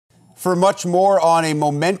For much more on a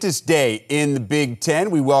momentous day in the Big Ten,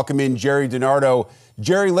 we welcome in Jerry DiNardo.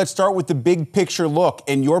 Jerry, let's start with the big picture look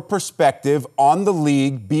and your perspective on the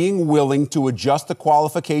league being willing to adjust the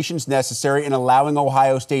qualifications necessary in allowing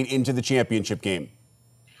Ohio State into the championship game.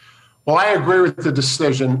 Well, I agree with the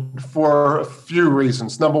decision for a few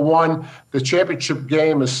reasons. Number one, the championship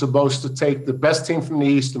game is supposed to take the best team from the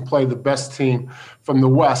East and play the best team from the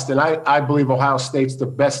West. And I believe Ohio State's the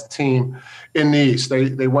best team in the East.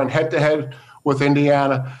 They went head-to-head with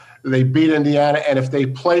Indiana. They beat Indiana. And if they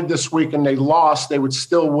played this week and they lost, they would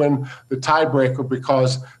still win the tiebreaker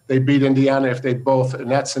because they beat Indiana if they both, in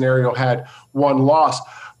that scenario, had one loss.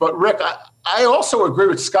 But, Rick, I also agree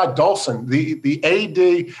with Scott Dolson, the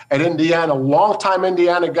AD at Indiana, longtime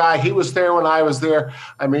Indiana guy. He was there when I was there.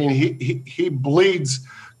 I mean, he bleeds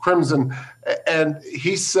crimson. And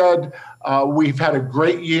he said, we've had a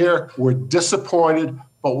great year. We're disappointed,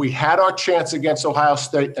 but we had our chance against Ohio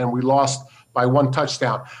State, and we lost by one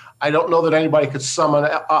touchdown. I don't know that anybody could sum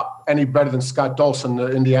it up any better than Scott Dolson,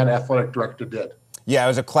 the Indiana athletic director, did. Yeah, it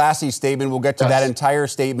was a classy statement. We'll get to that entire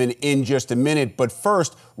statement in just a minute. But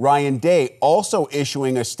first, Ryan Day also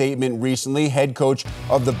issuing a statement recently, head coach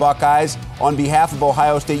of the Buckeyes, on behalf of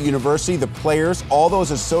Ohio State University, the players, all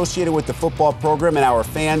those associated with the football program, and our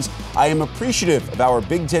fans. I am appreciative of our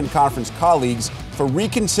Big Ten Conference colleagues for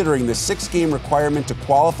reconsidering the 6-game requirement to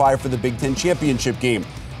qualify for the Big Ten championship game.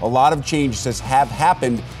 A lot of changes have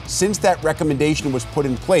happened since that recommendation was put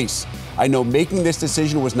in place. I know making this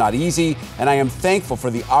decision was not easy, and I am thankful for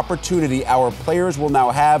the opportunity our players will now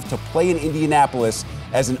have to play in Indianapolis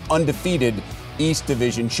as an undefeated East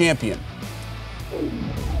Division champion.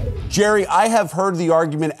 Jerry, I have heard the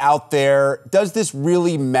argument out there, does this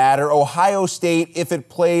really matter? Ohio State, if it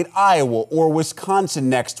played Iowa or Wisconsin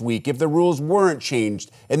next week, if the rules weren't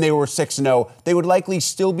changed and they were 6-0, they would likely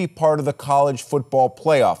still be part of the college football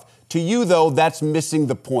playoff. To you, though, that's missing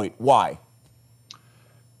the point. Why?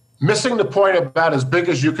 Missing the point about as big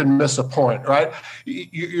as you can miss a point, right?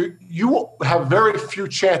 You have very few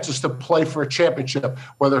chances to play for a championship,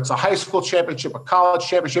 whether it's a high school championship, a college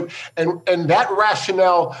championship. And that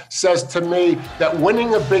rationale says to me that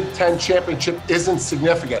winning a Big Ten championship isn't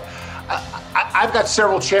significant. I've got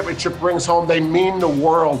several championship rings home. They mean the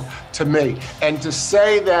world to me. And to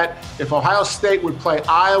say that if Ohio State would play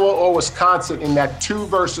Iowa or Wisconsin in that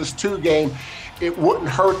 2-versus-2 game, it wouldn't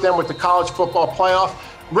hurt them with the college football playoff.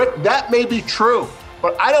 Rick, that may be true,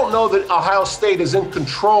 but I don't know that Ohio State is in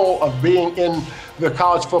control of being in the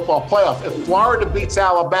college football playoff. If Florida beats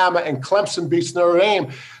Alabama and Clemson beats Notre Dame,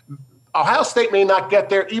 Ohio State may not get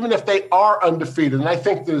there even if they are undefeated. And I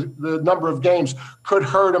think the number of games could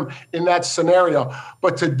hurt them in that scenario.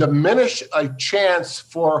 But to diminish a chance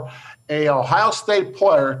for an Ohio State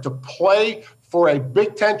player to play for a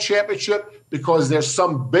Big Ten championship because there's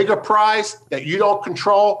some bigger prize that you don't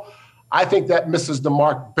control, I think that misses the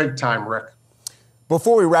mark big time, Rick.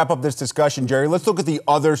 Before we wrap up this discussion, Jerry, let's look at the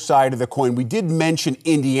other side of the coin. We did mention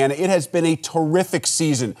Indiana. It has been a terrific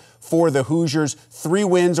season for the Hoosiers. 3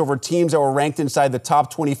 wins over teams that were ranked inside the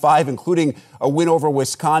top 25, including a win over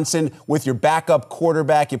Wisconsin with your backup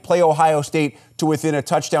quarterback. You play Ohio State to within a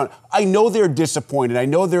touchdown. I know they're disappointed. I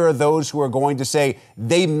know there are those who are going to say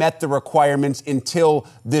they met the requirements until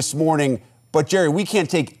this morning. But, Jerry, we can't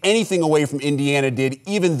take anything away from Indiana did,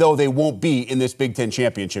 even though they won't be in this Big Ten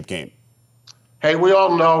championship game. Hey, we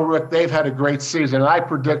all know, Rick, they've had a great season. And I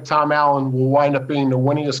predict Tom Allen will wind up being the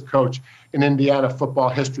winningest coach in Indiana football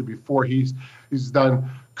history before he's done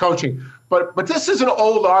coaching. But this is an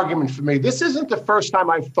old argument for me. This isn't the first time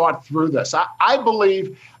I've thought through this. I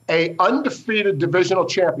believe a undefeated divisional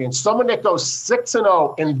champion, someone that goes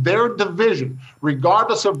 6-0 in their division,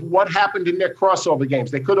 regardless of what happened in their crossover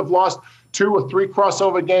games. They could have lost 2 or 3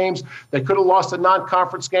 crossover games. They could have lost a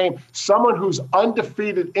non-conference game. Someone who's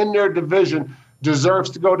undefeated in their division deserves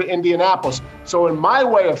to go to Indianapolis. So in my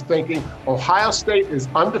way of thinking, Ohio State is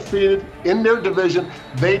undefeated in their division.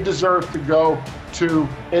 They deserve to go to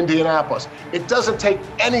Indianapolis. It doesn't take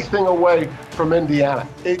anything away from Indiana.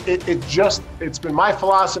 It's been my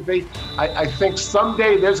philosophy. I think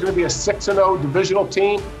someday there's going to be a 6-0 divisional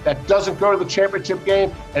team that doesn't go to the championship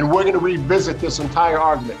game, and we're going to revisit this entire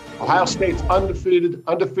argument. Ohio State's undefeated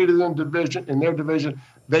in their division.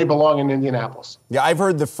 They belong in Indianapolis. Yeah, I've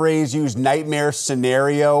heard the phrase used, nightmare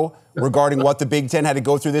scenario, regarding what the Big Ten had to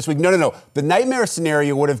go through this week. No. The nightmare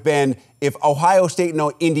scenario would have been if Ohio State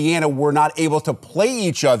and Indiana were not able to play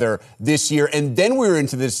each other this year, and then we were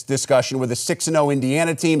into this discussion with a 6-0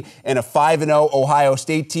 Indiana team and a 5-0 Ohio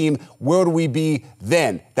State team. Where would we be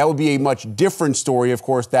then? That would be a much different story. Of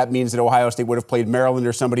course, that means that Ohio State would have played Maryland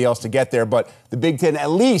or somebody else to get there. But the Big Ten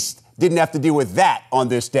at least didn't have to deal with that on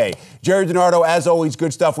this day. Jerry DiNardo, as always,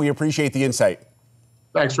 good stuff. We appreciate the insight.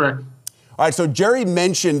 Thanks, Rick. All right, so Jerry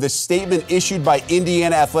mentioned the statement issued by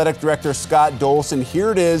Indiana Athletic Director Scott Dolson.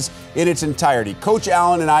 Here it is in its entirety. Coach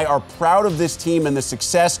Allen and I are proud of this team and the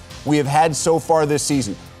success we have had so far this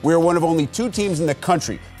season. We are one of only 2 teams in the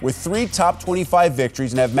country with 3 top 25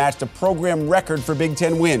 victories and have matched a program record for Big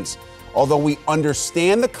Ten wins. Although we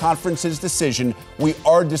understand the conference's decision, we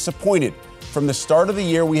are disappointed. From the start of the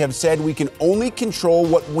year, we have said we can only control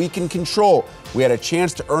what we can control. We had a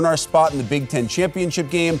chance to earn our spot in the Big Ten championship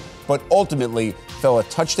game, but ultimately fell a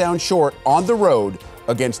touchdown short on the road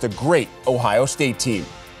against a great Ohio State team.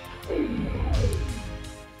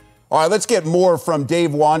 All right, let's get more from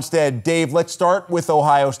Dave Wanstead. Dave, let's start with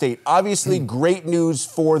Ohio State. Obviously, great news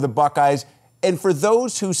for the Buckeyes. And for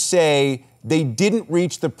those who say they didn't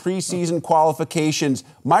reach the preseason qualifications,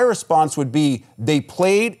 my response would be they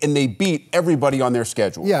played and they beat everybody on their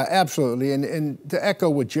schedule. Yeah, absolutely. And to echo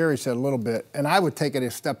what Jerry said a little bit, and I would take it a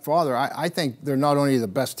step farther, I think they're not only the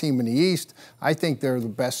best team in the East, I think they're the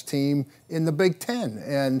best team in the Big Ten.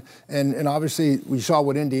 And obviously, we saw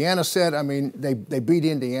what Indiana said. I mean, they beat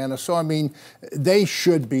Indiana. So, I mean, they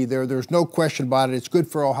should be there. There's no question about it. It's good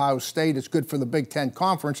for Ohio State. It's good for the Big Ten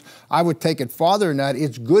Conference. I would take it farther than that.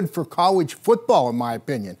 It's good for college football, in my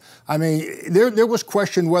opinion. I mean, there was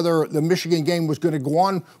question whether the Michigan game was going to go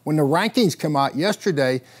on when the rankings come out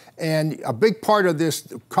yesterday. And a big part of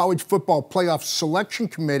this college football playoff selection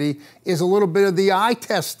committee is a little bit of the eye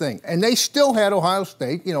test thing. And they still had Ohio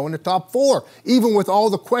State, in the top 4, even with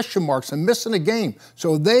all the question marks and missing a game.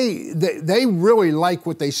 So they really like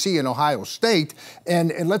what they see in Ohio State.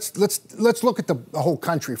 And let's look at the whole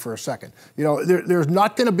country for a second. There's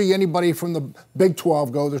not going to be anybody from the Big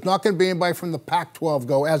 12 go. There's not going to be anybody from the Pac-12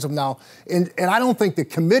 go as of now. And I don't think the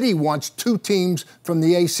committee wants 2 teams from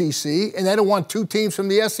the ACC, and they don't want 2 teams from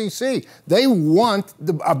the SEC. They want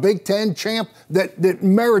a Big Ten champ that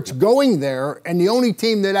merits going there, and the only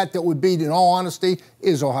team that would beat, in all honesty,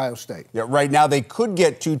 is Ohio State. Yeah, right now they could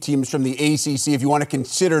get 2 teams from the ACC if you want to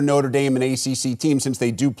consider Notre Dame an ACC team, since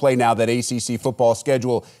they do play now that ACC football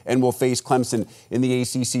schedule and will face Clemson in the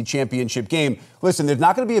ACC championship game. Listen, there's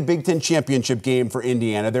not going to be a Big Ten championship game for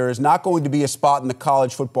Indiana. There is not going to be a spot in the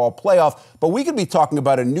college football playoff, but we could be talking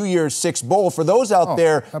about a New Year's Six bowl. For those out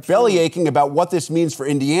there belly aching about what this means for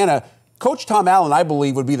Indiana, Coach Tom Allen, I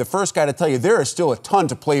believe, would be the first guy to tell you there is still a ton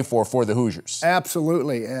to play for the Hoosiers.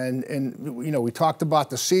 Absolutely. And we talked about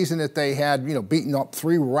the season that they had, beating up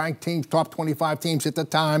 3 ranked teams, top 25 teams at the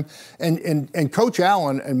time. And Coach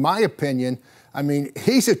Allen, in my opinion, I mean,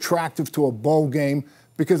 he's attractive to a bowl game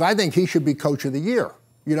because I think he should be Coach of the Year.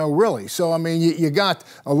 Really. So, I mean, you got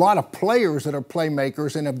a lot of players that are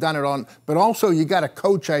playmakers and have done it on, but also you got a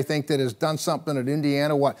coach, I think, that has done something at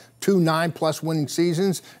Indiana, 2 9+ winning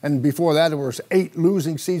seasons, and before that there was 8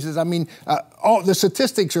 losing seasons. I mean, all the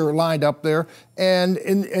statistics are lined up there, and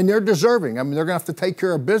they're deserving. I mean, they're going to have to take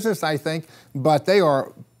care of business, I think, but they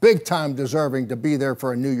are big time deserving to be there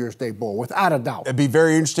for a New Year's Day bowl, without a doubt. It'd be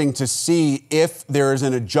very interesting to see if there is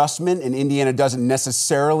an adjustment and Indiana doesn't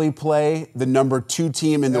necessarily play the number 2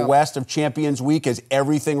 team in the West of Champions Week, as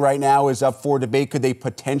everything right now is up for debate. Could they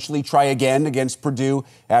potentially try again against Purdue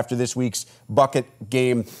after this week's bucket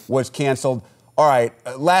game was canceled? All right,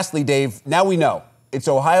 lastly, Dave, now we know. It's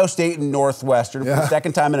Ohio State and Northwestern for the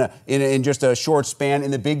second time in just a short span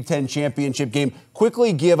in the Big Ten championship game.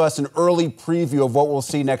 Quickly give us an early preview of what we'll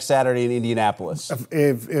see next Saturday in Indianapolis.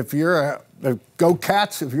 If you're Go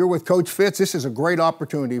Cats, if you're with Coach Fitz, this is a great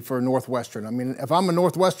opportunity for Northwestern. I mean, if I'm a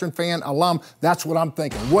Northwestern fan, alum, that's what I'm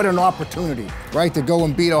thinking. What an opportunity, right, to go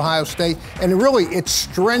and beat Ohio State. And really, it's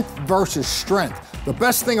strength versus strength. The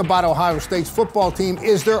best thing about Ohio State's football team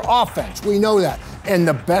is their offense. We know that. And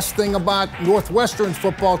the best thing about Northwestern's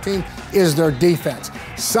football team is their defense.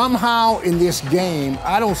 Somehow in this game,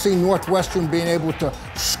 I don't see Northwestern being able to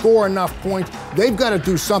score enough points. They've got to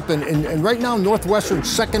do something. And right now,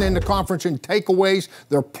 Northwestern's second in the conference in takeaways.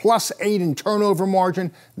 They're +8 in turnover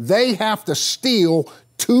margin. They have to steal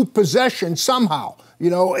 2 possessions somehow,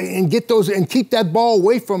 and get those and keep that ball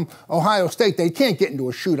away from Ohio State. They can't get into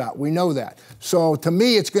a shootout. We know that. So to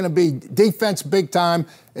me, it's going to be defense big time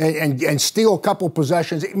and steal a couple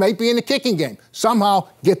possessions. It might be in the kicking game. Somehow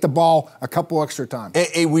get the ball a couple extra times.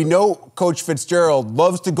 Hey, we know Coach Fitzgerald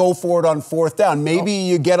loves to go for it on 4th down. Maybe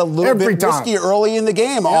you get a little bit risky early in the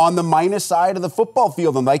game on the minus side of the football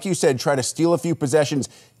field. And like you said, try to steal a few possessions.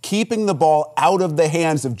 Keeping the ball out of the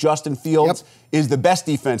hands of Justin Fields is the best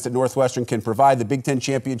defense that Northwestern can provide. The Big Ten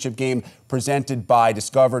championship game presented by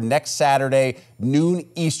Discover next Saturday, noon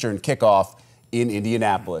Eastern kickoff in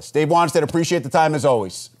Indianapolis. Dave Wanstead, appreciate the time as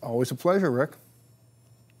always. Always a pleasure, Rick.